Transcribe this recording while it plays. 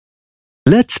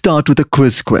Let's start with a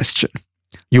quiz question.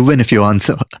 You win if you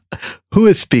answer. Who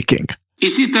is speaking?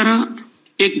 इसी तरह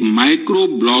एक micro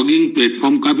blogging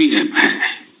platform का भी app है.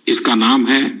 इसका नाम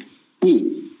है कू,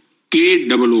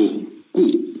 KOO, कू.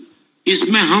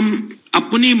 इसमें हम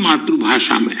अपनी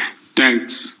मातृभाषा में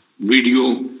टेक्स्ट, वीडियो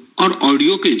और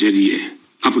ऑडियो के जरिए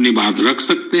अपनी बात रख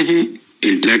सकते हैं,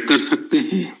 इंटरेक्ट कर सकते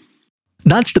हैं.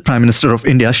 That's the Prime Minister of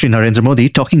India, Shri Narendra Modi,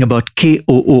 talking about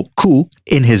KOO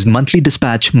in his monthly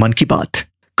dispatch, Mann Ki Baat.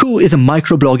 Koo is a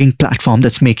microblogging platform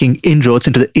that's making inroads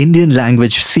into the Indian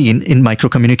language scene in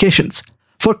microcommunications.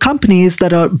 For companies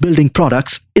that are building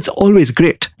products, it's always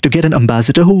great to get an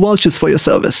ambassador who vouches for your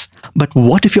service. But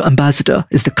what if your ambassador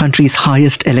is the country's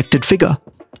highest elected figure?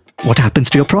 What happens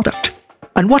to your product?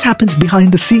 And what happens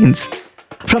behind the scenes?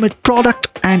 From a product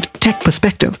and tech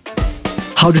perspective,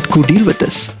 how did Koo deal with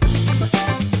this?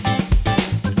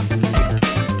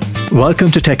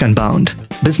 Welcome to Tech Unbound,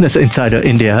 Business Insider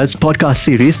India's podcast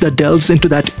series that delves into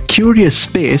that curious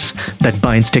space that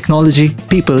binds technology,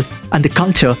 people, and the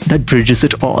culture that bridges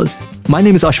it all. My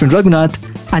name is Ashwin Raghunath,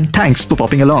 and thanks for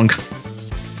popping along.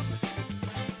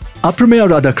 Aprameya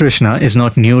Radhakrishna is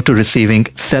not new to receiving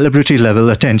celebrity-level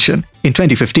attention. In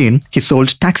 2015, he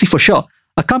sold Taxi for Sure,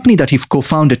 a company that he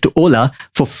co-founded to Ola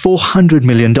for $400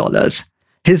 million.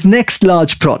 His next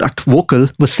large product, Vocal,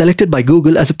 was selected by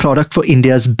Google as a product for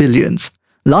India's billions.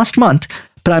 Last month,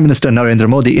 Prime Minister Narendra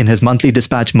Modi, in his monthly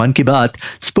dispatch Mann Ki Baat,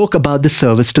 spoke about this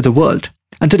service to the world.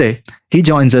 And today, he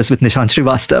joins us with Nishant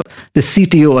Srivastav, the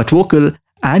CTO at Vocal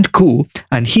and Koo,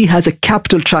 and he has a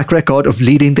capital track record of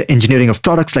leading the engineering of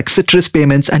products like Citrus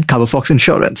Payments and CoverFox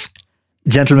Insurance.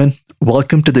 Gentlemen,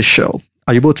 welcome to the show.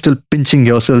 Are you both still pinching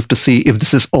yourself to see if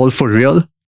this is all for real?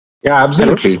 Yeah,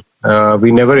 absolutely.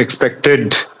 We never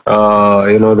expected,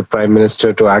 the Prime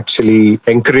Minister to actually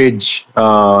encourage,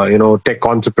 tech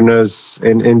entrepreneurs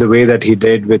in the way that he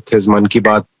did with his Mann Ki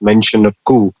Baat mention of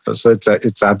Koo. So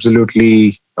it's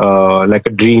absolutely like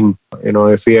a dream.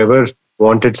 If we ever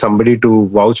wanted somebody to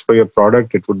vouch for your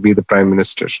product, it would be the Prime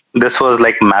Minister. This was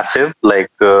like massive,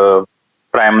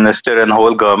 Prime Minister and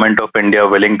whole government of India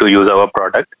willing to use our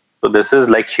product. So this is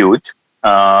like huge.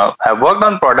 I've worked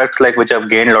on products which have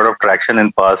gained a lot of traction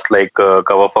in past, like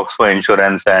CoverFox for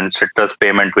Insurance and Citrus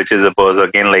Payment, which is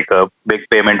again a big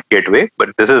payment gateway. But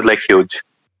this is huge.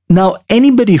 Now,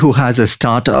 anybody who has a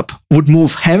startup would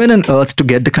move heaven and earth to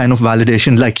get the kind of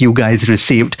validation like you guys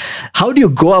received. How do you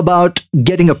go about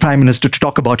getting a prime minister to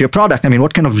talk about your product? I mean,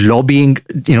 what kind of lobbying,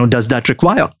 does that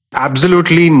require?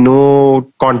 Absolutely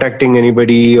no contacting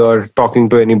anybody or talking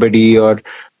to anybody or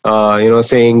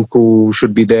saying who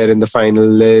should be there in the final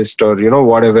list or,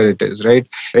 whatever it is, right?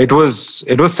 It was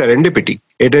serendipity.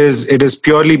 It is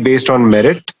purely based on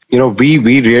merit. We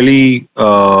really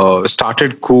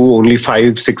started Koo only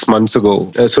 5-6 months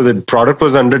ago. So the product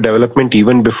was under development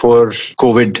even before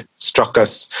COVID struck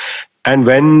us. And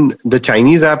when the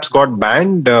Chinese apps got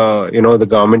banned, the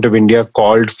government of India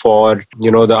called for, the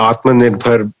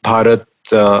Atmanirbhar Bharat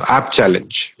app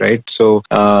challenge, right? So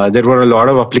there were a lot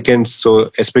of applicants. So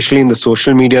especially in the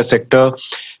social media sector,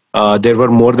 there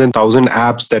were more than 1,000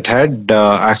 apps that had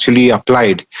actually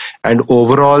applied. And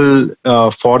overall,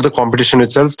 for the competition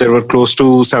itself, there were close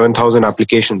to 7,000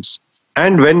 applications.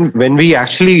 And when we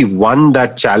actually won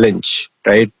that challenge,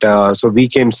 right? So we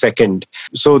came second.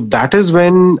 So that is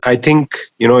when I think,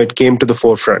 it came to the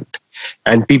forefront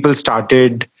and people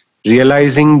started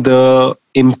realizing the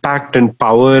impact and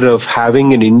power of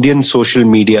having an Indian social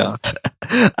media.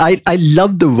 I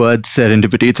love the word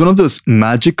serendipity. It's one of those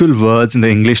magical words in the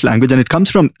English language, and it comes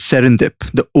from Serendip,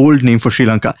 the old name for Sri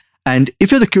Lanka. And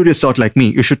if you're the curious sort like me,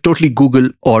 you should totally Google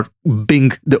or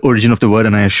Bing the origin of the word,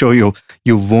 and I assure you,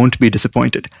 you won't be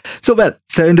disappointed. So,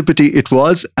 serendipity it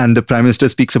was, and the Prime Minister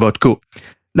speaks about Koo.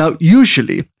 Now,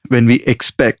 usually, when we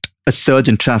expect a surge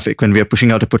in traffic, when we are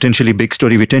pushing out a potentially big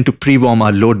story, we tend to pre-warm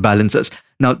our load balancers.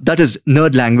 Now, that is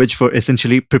nerd language for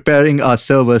essentially preparing our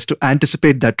servers to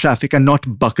anticipate that traffic and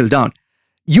not buckle down.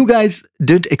 You guys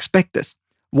did expect this.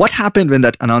 What happened when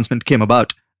that announcement came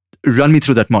about? Run me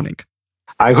through that morning.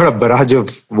 I got a barrage of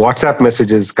WhatsApp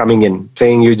messages coming in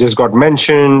saying you just got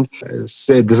mentioned,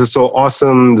 say this is so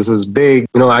awesome, this is big.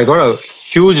 I got a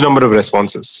huge number of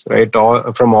responses, right,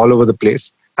 from all over the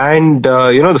place. And,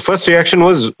 the first reaction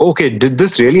was, okay, did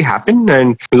this really happen?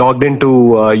 And logged into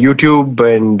YouTube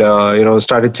and,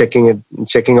 started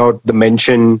checking out the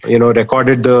mention,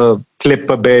 recorded the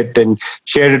clip a bit and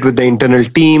shared it with the internal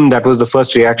team. That was the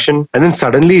first reaction. And then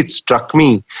suddenly it struck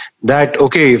me that,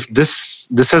 okay, if this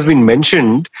has been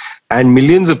mentioned and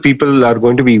millions of people are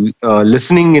going to be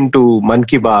listening into Mann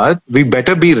Ki Baat, we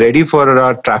better be ready for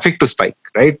our traffic to spike,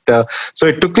 right? So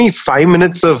it took me 5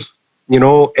 minutes of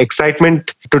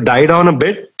excitement to die down a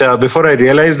bit before I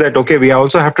realized that, okay, we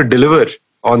also have to deliver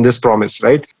on this promise,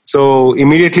 right? So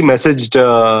immediately messaged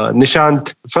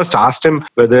Nishant, first asked him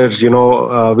whether,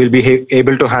 we'll be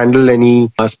able to handle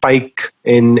any spike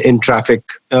in traffic.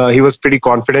 He was pretty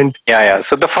confident. Yeah.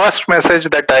 So the first message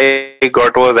that I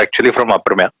got was actually from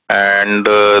Apramya. And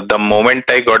the moment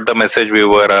I got the message, we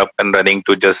were up and running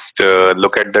to just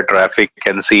look at the traffic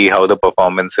and see how the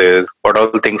performance is, what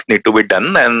all things need to be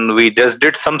done. And we just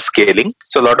did some scaling.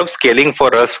 So a lot of scaling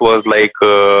for us was like,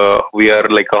 we are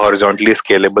like a horizontally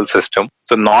scalable system.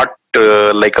 So not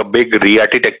like a big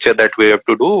re-architecture that we have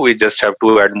to do. We just have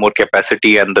to add more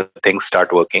capacity and the things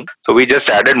start working. So we just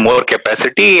added more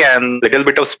capacity, and little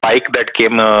bit of spike that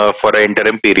came for an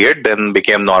interim period then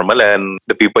became normal, and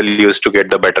the people used to get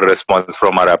the better response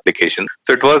from our application.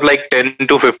 So it was like 10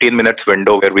 to 15 minutes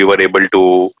window where we were able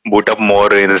to boot up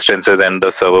more instances and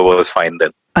the server was fine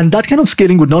then. And that kind of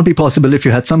scaling would not be possible if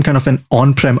you had some kind of an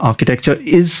on-prem architecture.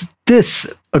 Is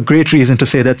this a great reason to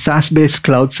say that SaaS-based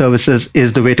cloud services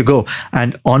is the way to go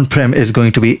and on-prem is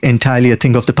going to be entirely a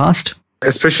thing of the past?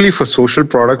 Especially for social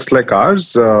products like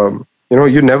ours,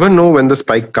 you never know when the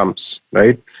spike comes,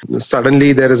 right?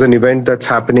 Suddenly there is an event that's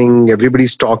happening.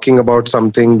 Everybody's talking about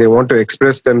something. They want to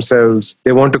express themselves.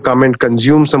 They want to come and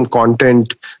consume some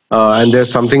content. And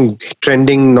there's something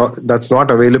trending that's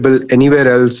not available anywhere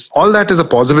else. All that is a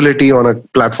possibility on a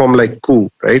platform like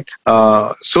Koo, right?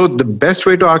 So the best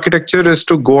way to architecture is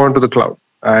to go onto the cloud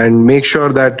and make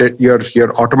sure that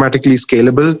you're automatically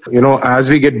scalable. As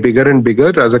we get bigger and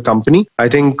bigger as a company, I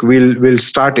think we'll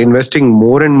start investing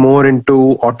more and more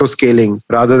into auto scaling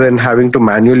rather than having to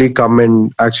manually come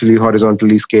and actually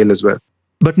horizontally scale as well.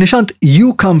 But Nishant,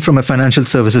 you come from a financial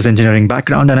services engineering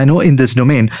background, and I know in this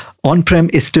domain, on-prem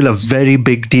is still a very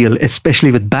big deal,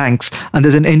 especially with banks, and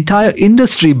there's an entire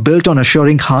industry built on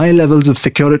assuring high levels of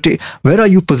security. Where are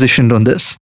you positioned on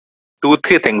this?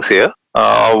 2-3 things here.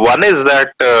 One is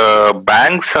that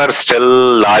banks are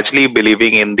still largely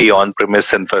believing in the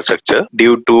on-premise infrastructure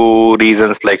due to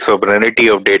reasons like sovereignty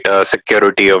of data,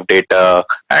 security of data,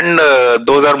 and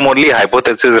those are mostly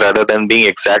hypotheses rather than being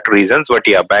exact reasons. But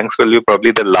yeah, banks will be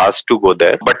probably the last to go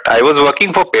there. But I was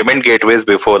working for payment gateways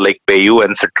before, like PayU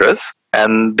and Citrus,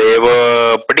 and they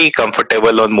were pretty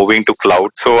comfortable on moving to cloud.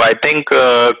 So I think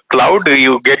cloud,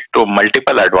 you get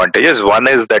multiple advantages. One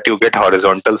is that you get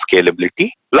horizontal scalability,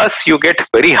 plus you get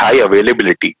very high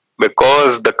availability,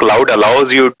 because the cloud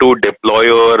allows you to deploy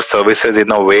your services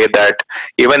in a way that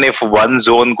even if one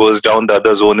zone goes down, the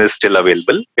other zone is still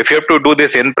available. If you have to do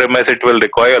this in-premise, it will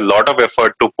require a lot of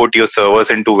effort to put your servers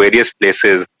into various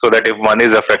places so that if one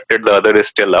is affected, the other is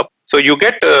still up. So you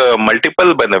get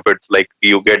multiple benefits, like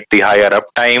you get the higher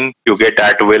uptime, you get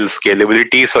at-will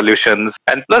scalability solutions,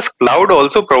 and plus cloud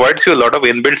also provides you a lot of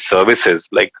inbuilt services.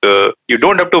 Like you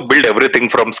don't have to build everything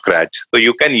from scratch. So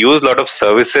you can use a lot of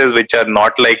services which are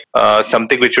not like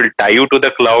something which will tie you to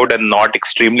the cloud and not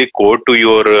extremely core to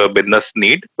your business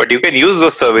need. But you can use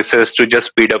those services to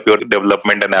just speed up your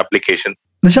development and application.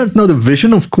 Nishant, now the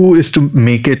vision of Koo is to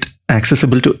make it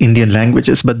accessible to Indian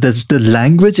languages, but does the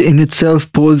language in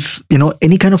itself pose,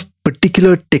 any kind of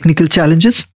particular technical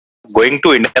challenges? Going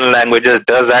to Indian languages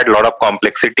does add a lot of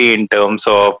complexity in terms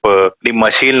of the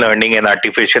machine learning and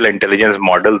artificial intelligence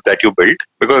models that you build,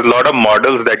 because a lot of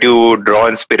models that you draw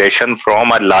inspiration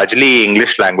from are largely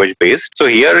English language based. So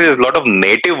here is a lot of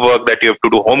native work that you have to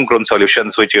do, homegrown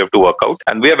solutions which you have to work out.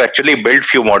 And we have actually built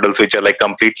few models which are like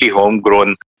completely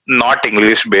homegrown, not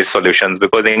English-based solutions,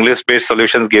 because English-based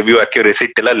solutions give you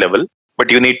accuracy till a level,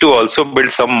 but you need to also build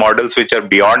some models which are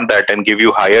beyond that and give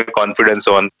you higher confidence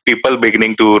on people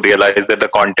beginning to realize that the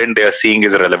content they are seeing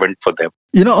is relevant for them.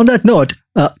 On that note,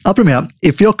 Apramya,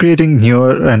 if you're creating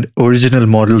newer and original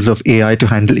models of AI to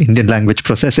handle Indian language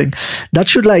processing, that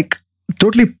should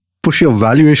totally push your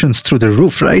valuations through the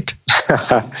roof, right?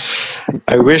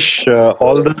 I wish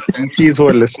all the VCs who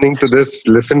are listening to this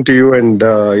listen to you and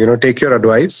take your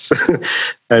advice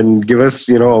and give us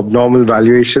abnormal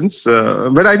valuations.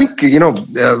 But I think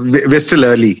we're still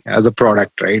early as a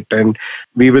product, right? And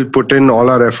we will put in all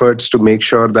our efforts to make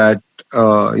sure that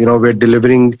we're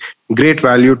delivering great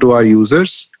value to our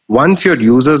users. Once your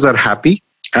users are happy,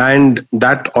 and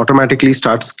that automatically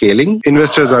starts scaling.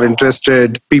 Investors are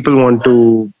interested. People want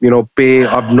to, pay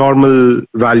abnormal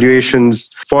valuations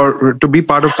to be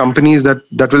part of companies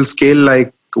that will scale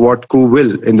like what Koo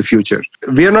will in the future.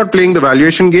 We are not playing the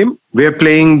valuation game. We are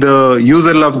playing the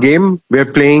user love game. We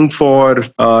are playing for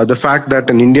the fact that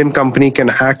an Indian company can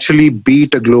actually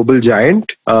beat a global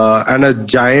giant, and a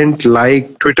giant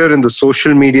like Twitter in the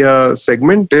social media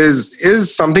segment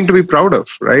is something to be proud of,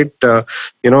 right?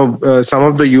 Some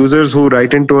of the users who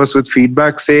write into us with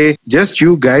feedback say, just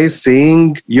you guys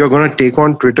saying you're going to take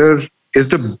on Twitter is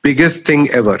the biggest thing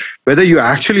ever. Whether you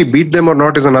actually beat them or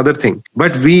not is another thing.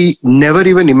 But we never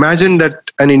even imagined that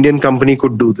an Indian company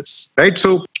could do this, right?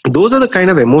 So those are the kind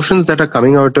of emotions that are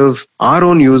coming out of our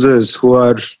own users who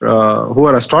are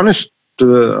astonished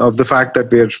of the fact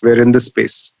that we're in this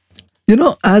space.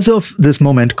 As of this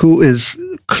moment, Koo is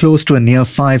close to a near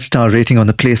 5-star rating on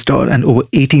the Play Store, and over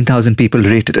 18,000 people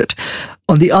rated it.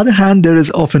 On the other hand, there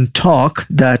is often talk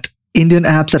that Indian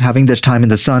apps are having their time in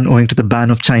the sun owing to the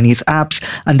ban of Chinese apps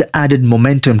and the added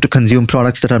momentum to consume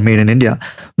products that are made in India.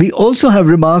 We also have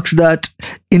remarks that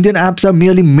Indian apps are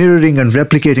merely mirroring and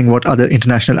replicating what other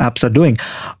international apps are doing.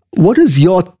 What is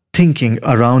your thinking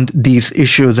around these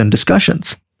issues and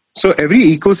discussions? So every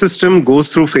ecosystem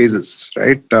goes through phases,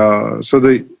 right? So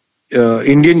the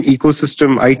Indian IT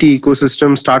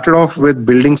ecosystem started off with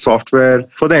building software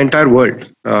for the entire world,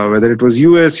 whether it was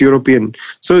US, European.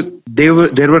 So there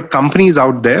were companies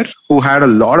out there who had a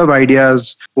lot of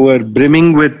ideas, who were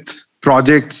brimming with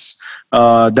projects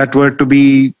that were to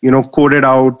be, coded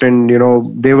out, and,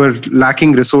 they were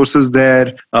lacking resources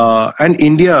there. And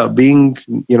India being,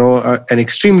 an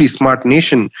extremely smart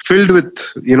nation filled with,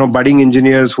 budding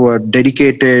engineers who are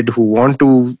dedicated, who want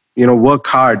to work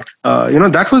hard.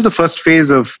 That was the first phase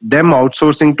of them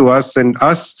outsourcing to us and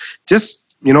us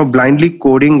just, blindly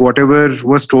coding whatever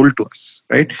was told to us,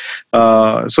 right?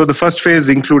 So the first phase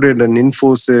included an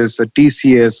Infosys, a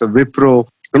TCS, a Wipro.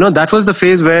 That was the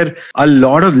phase where a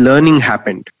lot of learning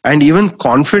happened, and even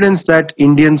confidence that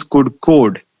Indians could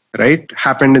code, right,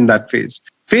 happened in that phase.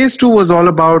 Phase 2 was all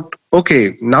about,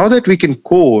 okay, now that we can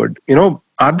code,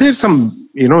 are there some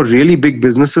really big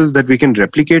businesses that we can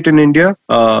replicate in India?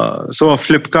 So a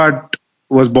Flipkart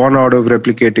was born out of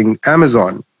replicating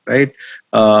Amazon, right?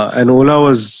 And Ola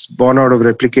was born out of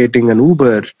replicating an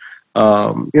Uber.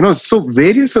 So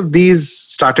various of these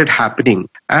started happening.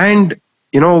 And,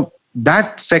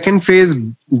 that second phase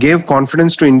gave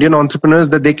confidence to Indian entrepreneurs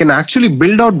that they can actually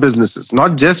build out businesses,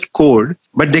 not just code,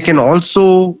 but they can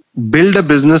also build a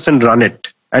business and run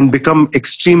it and become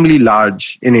extremely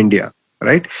large in India.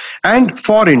 Right? And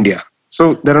for India.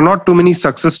 So there are not too many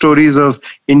success stories of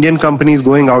Indian companies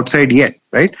going outside yet,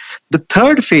 right? The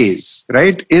third phase,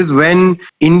 right, is when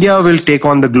India will take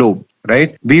on the globe,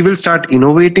 right? We will start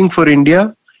innovating for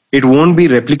India. It won't be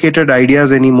replicated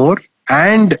ideas anymore.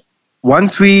 And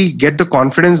once we get the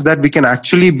confidence that we can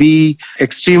actually be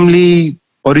extremely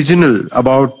original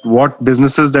about what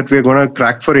businesses that we're going to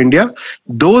crack for India,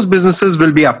 those businesses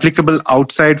will be applicable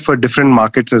outside for different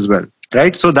markets as well.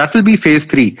 Right. So that will be phase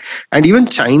 3. And even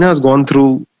China has gone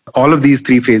through all of these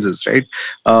 3 phases. Right.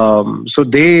 So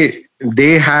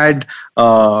they had,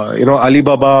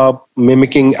 Alibaba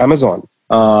mimicking Amazon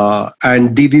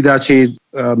and Didi Dache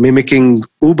mimicking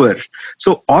Uber.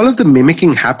 So all of the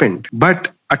mimicking happened.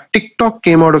 But a TikTok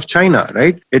came out of China,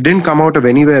 right? It didn't come out of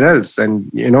anywhere else. And,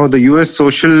 the US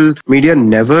social media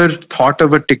never thought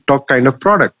of a TikTok kind of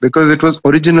product because it was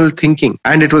original thinking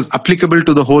and it was applicable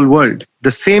to the whole world.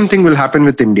 The same thing will happen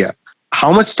with India.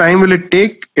 How much time will it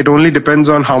take? It only depends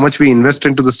on how much we invest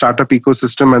into the startup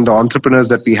ecosystem and the entrepreneurs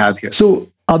that we have here. So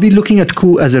are we looking at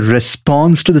Koo as a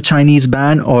response to the Chinese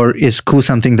ban, or is Koo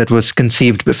something that was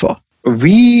conceived before?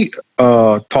 We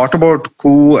thought about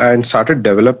Koo and started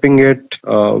developing it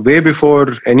way before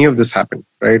any of this happened,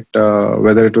 right?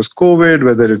 Whether it was COVID,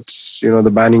 whether it's,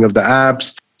 the banning of the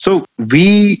apps. So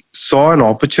we saw an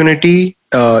opportunity,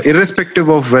 irrespective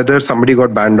of whether somebody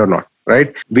got banned or not,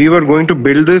 right? We were going to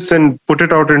build this and put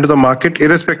it out into the market,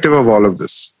 irrespective of all of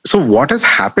this. So what has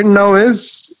happened now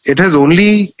is it has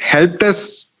only helped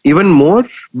us even more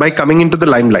by coming into the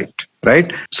limelight.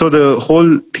 Right? So the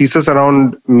whole thesis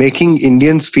around making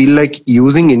Indians feel like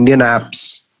using Indian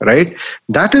apps, right?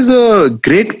 That is a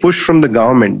great push from the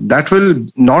government that will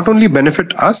not only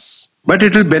benefit us, but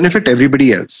it will benefit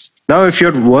everybody else. Now, if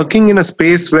you're working in a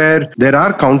space where there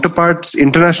are counterparts,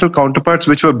 international counterparts,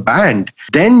 which were banned,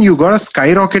 then you got to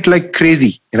skyrocket like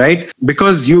crazy, right?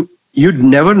 Because you'd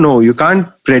never know. You can't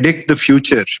predict the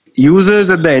future.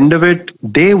 Users at the end of it,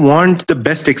 they want the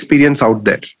best experience out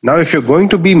there. Now, if you're going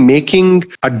to be making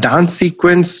a dance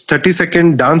sequence,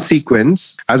 30-second dance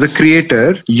sequence as a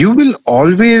creator, you will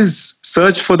always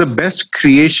search for the best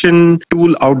creation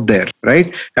tool out there,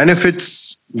 right? And if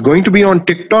it's going to be on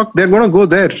TikTok, they're going to go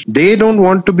there. They don't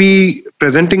want to be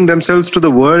presenting themselves to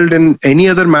the world in any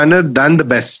other manner than the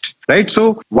best, right?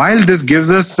 So while this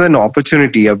gives us an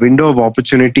opportunity, a window of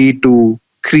opportunity to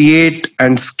create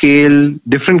and scale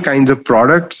different kinds of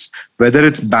products, whether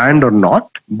it's banned or not,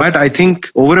 but I think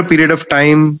over a period of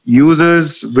time,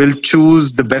 users will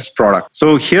choose the best product.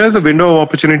 So here's a window of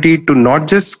opportunity to not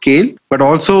just scale, but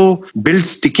also build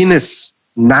stickiness,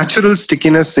 natural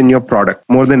stickiness in your product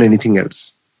more than anything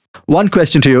else. One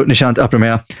question to you, Nishant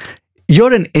Aprameya.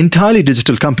 You're an entirely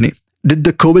digital company. Did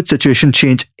the COVID situation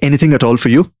change anything at all for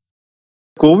you?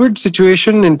 COVID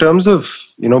situation in terms of,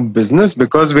 business,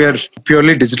 because we are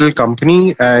purely digital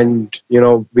company and,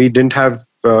 we didn't have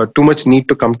too much need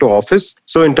to come to office.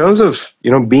 So in terms of,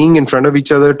 being in front of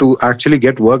each other to actually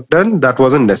get work done, that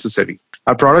wasn't necessary.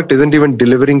 Our product isn't even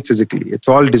delivering physically. It's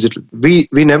all digital. We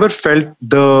never felt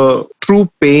the true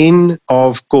pain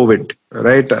of COVID,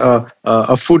 right?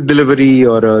 A food delivery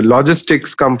or a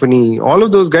logistics company, all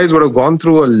of those guys would have gone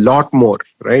through a lot more,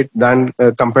 right, than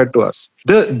compared to us.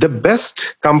 The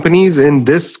best companies in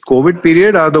this COVID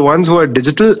period are the ones who are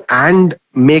digital and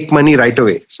make money right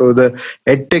away. So the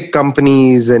edtech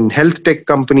companies and health tech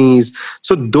companies,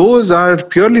 so those are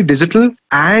purely digital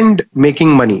and making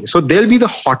money. So they'll be the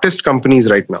hottest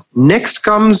companies right now. Next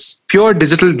comes pure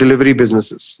digital delivery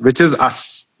businesses, which is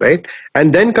us, right?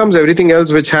 And then comes everything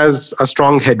else which has a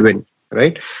strong headwind,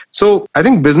 right? So I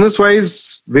think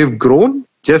business-wise, we've grown.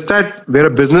 Just that we're a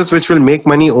business which will make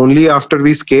money only after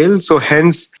we scale. So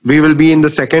hence, we will be in the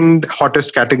second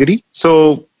hottest category.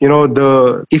 So,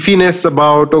 the iffiness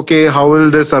about, okay, how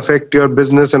will this affect your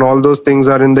business and all those things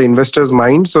are in the investor's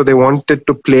mind. So they want it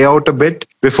to play out a bit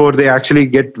before they actually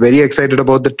get very excited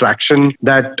about the traction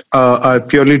that a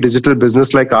purely digital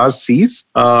business like ours sees.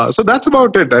 So that's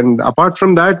about it. And apart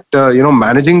from that,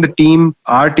 managing the team,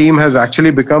 our team has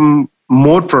actually become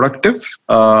more productive,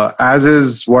 as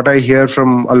is what I hear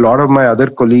from a lot of my other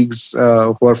colleagues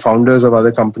who are founders of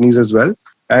other companies as well.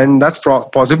 And that's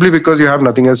possibly because you have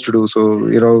nothing else to do. So,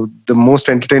 the most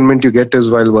entertainment you get is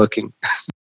while working.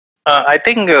 I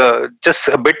think just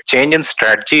a bit change in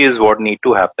strategy is what need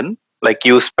to happen. Like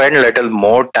you spend a little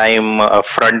more time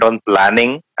upfront on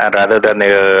planning rather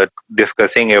than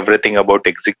discussing everything about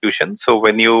execution. So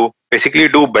when you basically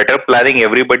do better planning,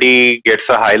 everybody gets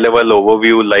a high level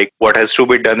overview like what has to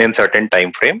be done in certain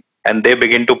time frame, and they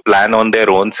begin to plan on their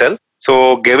own self.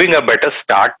 So giving a better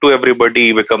start to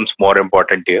everybody becomes more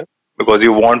important here, because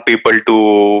you want people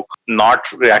to not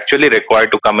actually required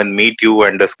to come and meet you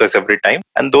and discuss every time.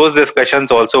 And those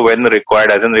discussions also, when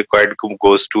required, as in required,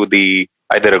 goes to the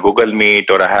either a Google Meet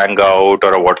or a Hangout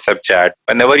or a WhatsApp chat.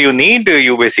 Whenever you need,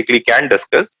 you basically can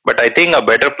discuss. But I think a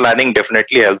better planning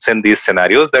definitely helps in these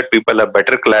scenarios, that people have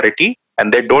better clarity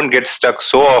and they don't get stuck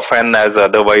so often as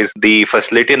otherwise. The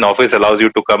facility in office allows you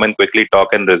to come and quickly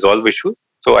talk and resolve issues.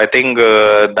 So I think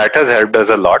that has helped us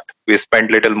a lot. We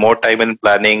spent little more time in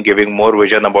planning, giving more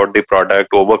vision about the product,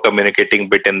 over communicating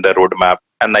bit in the roadmap.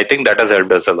 And I think that has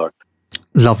helped us a lot.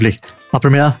 Lovely.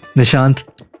 Aprameya, Nishant,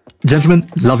 gentlemen,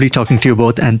 lovely talking to you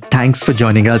both, and thanks for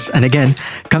joining us. And again,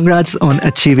 congrats on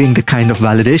achieving the kind of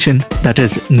validation that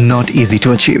is not easy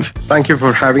to achieve. Thank you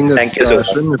for having us. Thank you,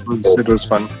 Ashwin. It was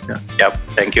fun. Yeah. Yep.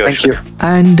 Thank you. Thank you.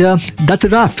 And that's a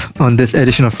wrap on this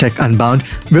edition of Tech Unbound.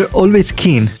 We're always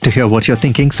keen to hear what you're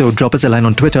thinking, so drop us a line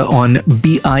on Twitter on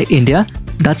BI India.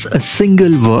 That's a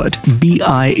single word,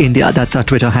 BI India. That's our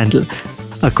Twitter handle.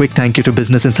 A quick thank you to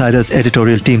Business Insider's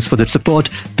editorial teams for their support,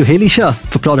 to Haley Shah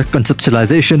for product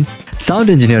conceptualization,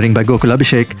 sound engineering by Gokul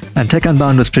Abhishek, and Tech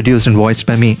Unbound was produced and voiced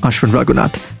by me, Ashwin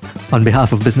Raghunath. On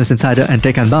behalf of Business Insider and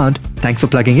Tech Unbound, thanks for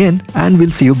plugging in, and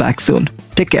we'll see you back soon.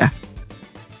 Take care.